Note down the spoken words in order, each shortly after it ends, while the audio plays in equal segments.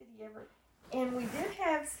ever. And we did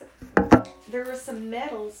have there were some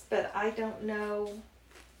medals, but I don't know.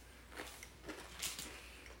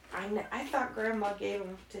 I thought Grandma gave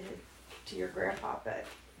them to your grandpa, but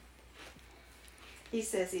he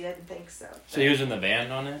says he doesn't think so. So he was in the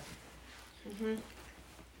band on it? Mm-hmm.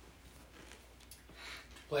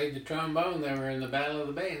 Played the trombone. They were in the Battle of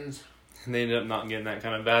the Bands. And they ended up not getting that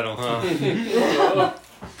kind of battle, huh?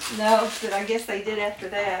 No, but I guess they did after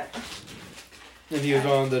that. And he was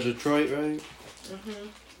on the Detroit, right? Mm-hmm.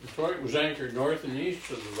 Detroit was anchored north and east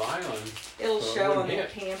of the island. It'll so show it on the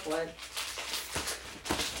hit. pamphlet.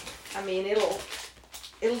 I mean, it'll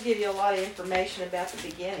give you a lot of information about the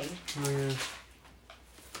beginning. Oh,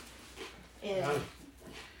 yeah.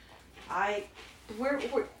 And where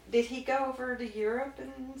did he go over to Europe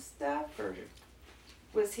and stuff, or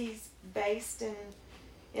was he based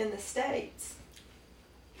in the States?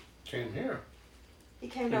 Came here. He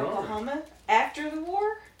came to In Oklahoma after the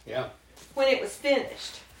war? Yeah. When it was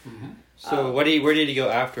finished. Mm-hmm. So where did he go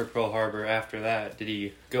after Pearl Harbor after that? Did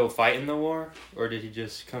he go fight in the war? Or did he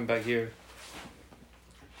just come back here?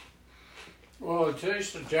 Well, it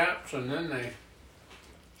chased the Japs, and then they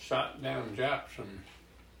shot down Japs and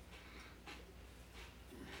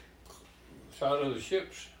shot other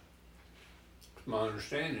ships, to my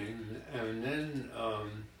understanding. And then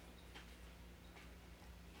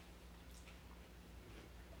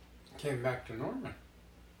came back to Norman.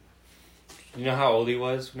 You know how old he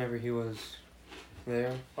was whenever he was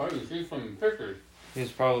there? Oh, you see from the pictures. He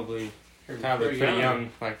was probably He was pretty young.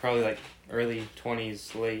 Like probably like early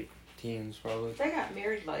 20s, late teens probably. They got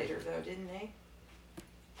married later, though, didn't they?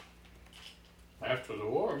 After the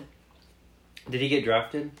war. Did he get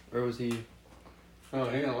drafted? Or was he Oh,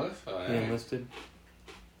 he enlisted. enlisted?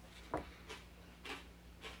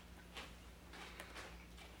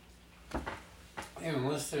 He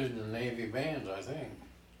enlisted in the Navy bands, I think.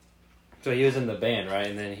 So he was in the band, right?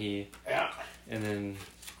 And then Yeah. and then...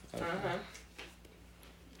 Okay. Uh-huh.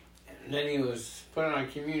 And then he was put on a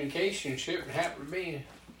communication ship and happened to be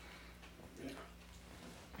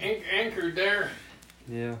anchored there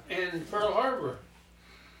Yeah. in Pearl Harbor.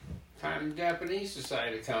 Time the Japanese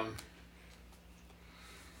decided to come.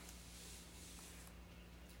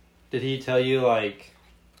 Did he tell you, like,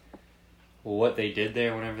 what they did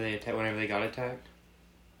there whenever they got attacked?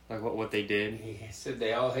 Like, what they did? He said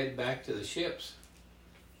they all head back to the ships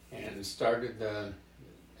and started the...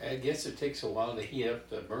 I guess it takes a while to heat up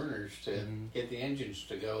the burners to get the engines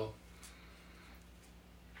to go.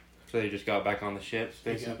 So they just got back on the ships,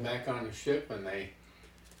 They basically? got back on the ship and they,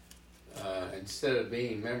 instead of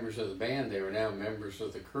being members of the band, they were now members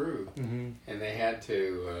of the crew. Mm-hmm. And they had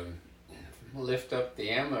to lift up the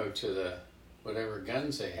ammo to the whatever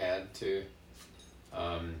guns they had to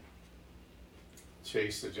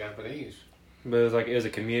chase the Japanese. But it was a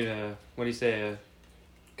commuter... What do you say?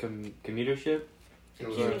 A commuter ship? It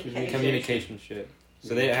was Communication ship.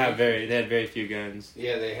 So they had very few guns.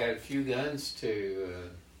 Yeah, they had few guns to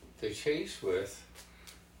chase with.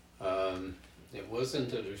 It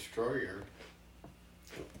wasn't a destroyer.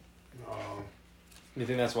 Do you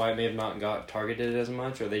think that's why it may have not got targeted as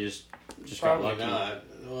much, or they just got Probably lucky? not.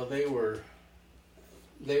 Well, they were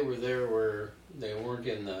there where they weren't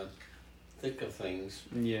in the thick of things.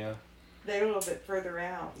 Yeah. They were a little bit further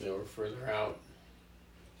out. They were further out.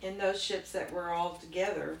 And those ships that were all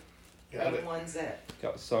together Got were it. the ones that...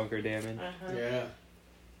 Got sunk or damaged Uh-huh. Yeah.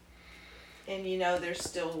 And there's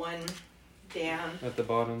still one down. at the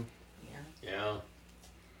bottom. Yeah.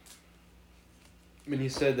 And you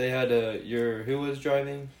said they had who was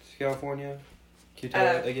driving to California? Can you tell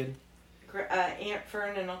that again? Aunt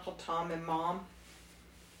Fern and Uncle Tom and Mom.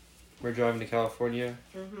 We're driving to California,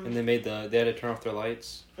 Mm-hmm. and they had to turn off their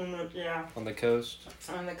lights Yeah, on the coast.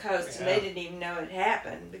 on the coast. And Yeah. they didn't even know it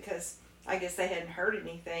happened because I guess they hadn't heard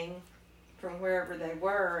anything from wherever they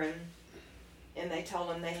were. And they told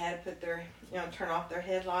them they had to put their, turn off their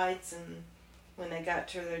headlights, and when they got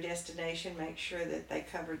to their destination, make sure that they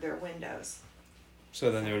covered their windows. So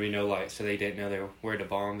then there would be no lights, so they didn't know where to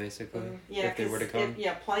bomb, basically, Yeah, if they were to come.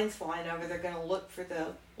 planes flying over, they're going to look for the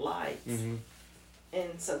lights. Mm-hmm.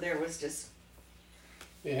 And so there was just,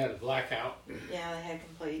 They had a blackout. they had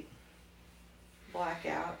complete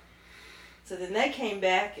blackout. So then they came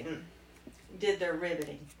back and did their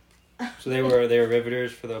riveting. So they were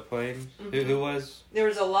riveters for the plane. Mm-hmm. Who was? There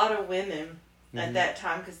was a lot of women Mhm. at that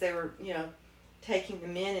time because they were, taking the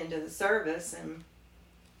men into the service,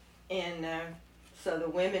 and so the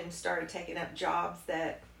women started taking up jobs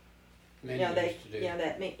that Men they used to do.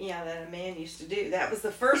 that a man used to do. That was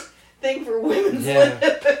the first thing for women's Yeah.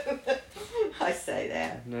 lib. I say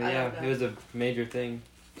that. No, I yeah, don't know. it was a major thing.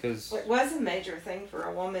 Because It was a major thing for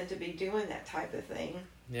a woman to be doing that type of thing.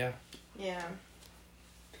 yeah, Yeah.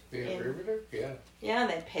 Be a And- riveter? Yeah. Yeah, and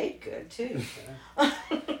they paid good too.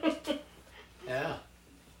 Yeah.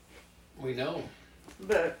 We know.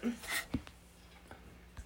 But